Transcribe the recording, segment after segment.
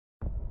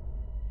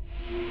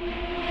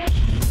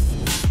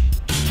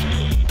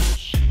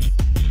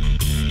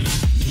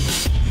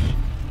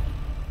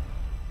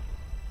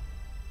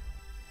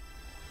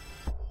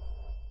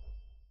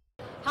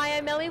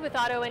Kelly with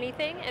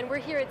AutoAnything, and we're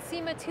here at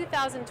SEMA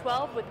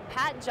 2012 with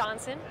Pat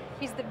Johnson.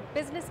 He's the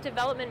Business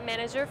Development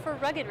Manager for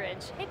Rugged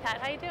Ridge. Hey Pat,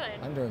 how you doing?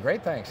 I'm doing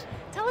great, thanks.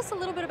 Tell us a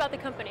little bit about the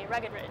company,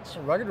 Rugged Ridge.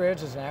 So Rugged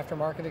Ridge is an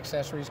aftermarket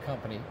accessories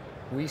company.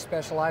 We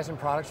specialize in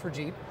products for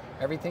Jeep.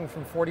 Everything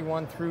from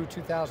 41 through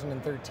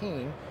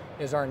 2013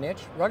 is our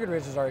niche. Rugged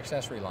Ridge is our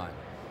accessory line.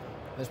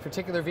 This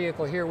particular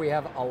vehicle here, we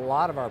have a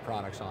lot of our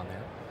products on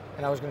there.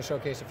 And I was going to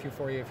showcase a few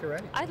for you if you're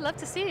ready. I'd love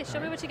to see. Show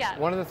me what you got.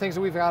 One of the things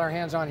that we've got our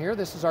hands on here,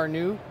 this is our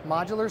new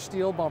modular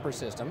steel bumper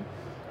system.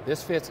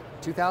 This fits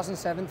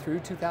 2007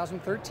 through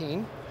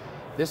 2013.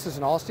 This is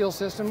an all steel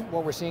system.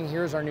 What we're seeing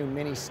here is our new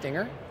mini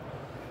Stinger.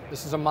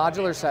 This is a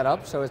modular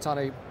setup, so it's on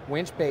a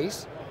winch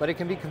base, but it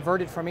can be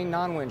converted from a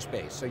non-winch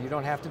base, so you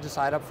don't have to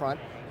decide up front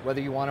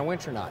whether you want a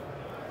winch or not.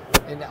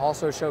 It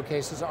also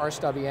showcases our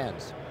stubby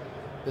ends.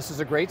 This is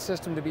a great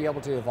system to be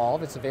able to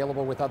evolve. It's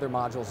available with other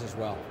modules as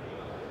well.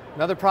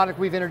 Another product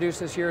we've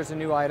introduced this year is a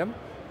new item.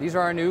 These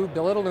are our new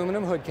billet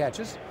aluminum hood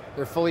catches.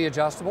 They're fully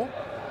adjustable.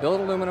 Billet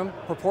aluminum,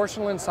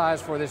 proportional in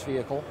size for this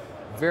vehicle.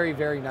 Very,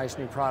 very nice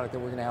new product that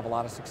we're going to have a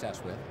lot of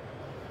success with.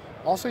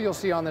 Also, you'll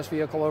see on this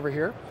vehicle over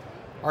here,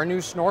 our new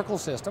snorkel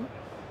system.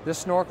 This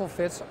snorkel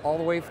fits all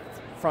the way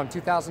from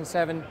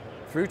 2007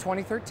 through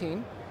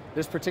 2013.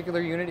 This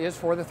particular unit is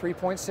for the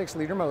 3.6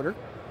 liter motor.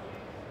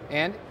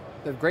 And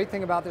the great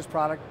thing about this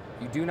product,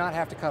 you do not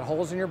have to cut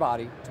holes in your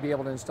body to be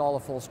able to install a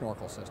full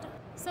snorkel system.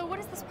 So what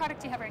is this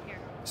product you have right here?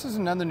 This is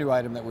another new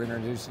item that we're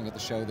introducing at the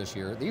show this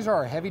year. These are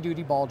our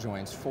heavy-duty ball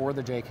joints for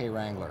the JK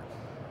Wrangler.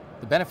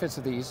 The benefits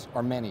of these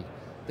are many.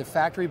 The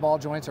factory ball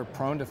joints are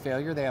prone to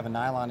failure. They have a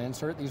nylon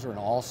insert. These are an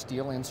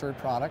all-steel insert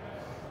product.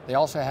 They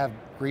also have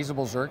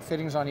greasable Zerk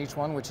fittings on each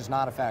one, which is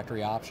not a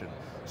factory option.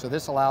 So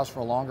this allows for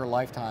a longer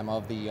lifetime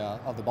of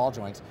the ball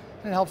joints,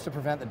 and it helps to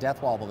prevent the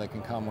death wobble that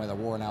can come with a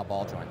worn-out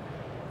ball joint.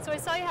 So I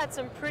saw you had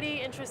some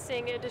pretty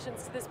interesting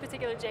additions to this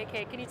particular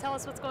JK. Can you tell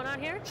us what's going on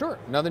here? Sure.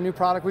 Another new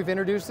product we've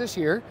introduced this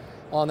year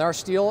on our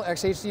steel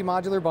XHD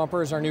modular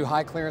bumper is our new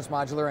high clearance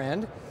modular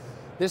end.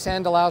 This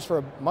end allows for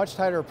a much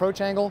tighter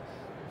approach angle,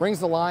 brings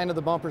the line of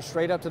the bumper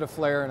straight up to the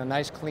flare in a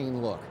nice clean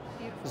look.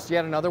 Beautiful. This is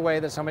yet another way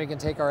that somebody can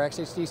take our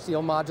XHD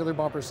steel modular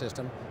bumper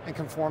system and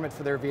conform it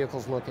for their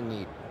vehicle's look and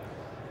need.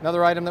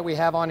 Another item that we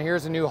have on here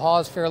is a new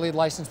Hawes Fairlead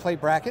license plate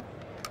bracket.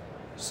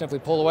 Simply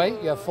pull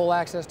away, you have full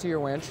access to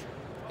your winch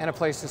and a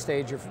place to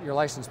stage your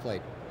license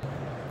plate.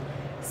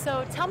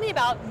 So tell me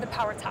about the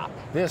power top.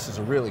 This is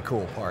a really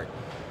cool part.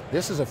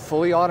 This is a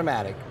fully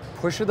automatic,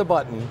 push of the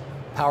button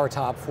power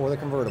top for the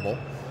convertible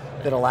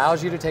that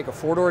allows you to take a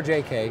four-door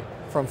JK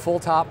from full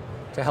top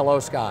to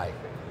hello sky.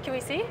 Can we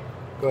see?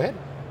 Go ahead.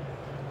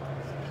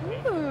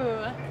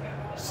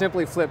 Ooh.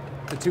 Simply flip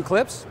the two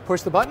clips,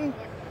 push the button,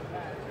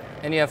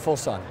 and you have full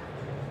sun.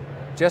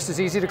 Just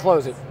as easy to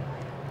close it.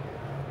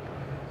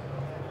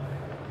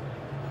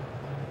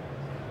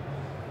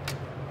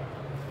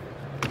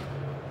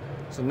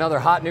 It's another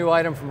hot new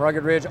item from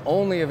Rugged Ridge,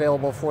 only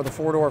available for the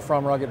four-door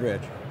from Rugged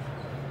Ridge.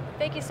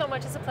 Thank you so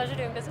much. It's a pleasure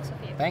doing business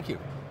with you. Thank you.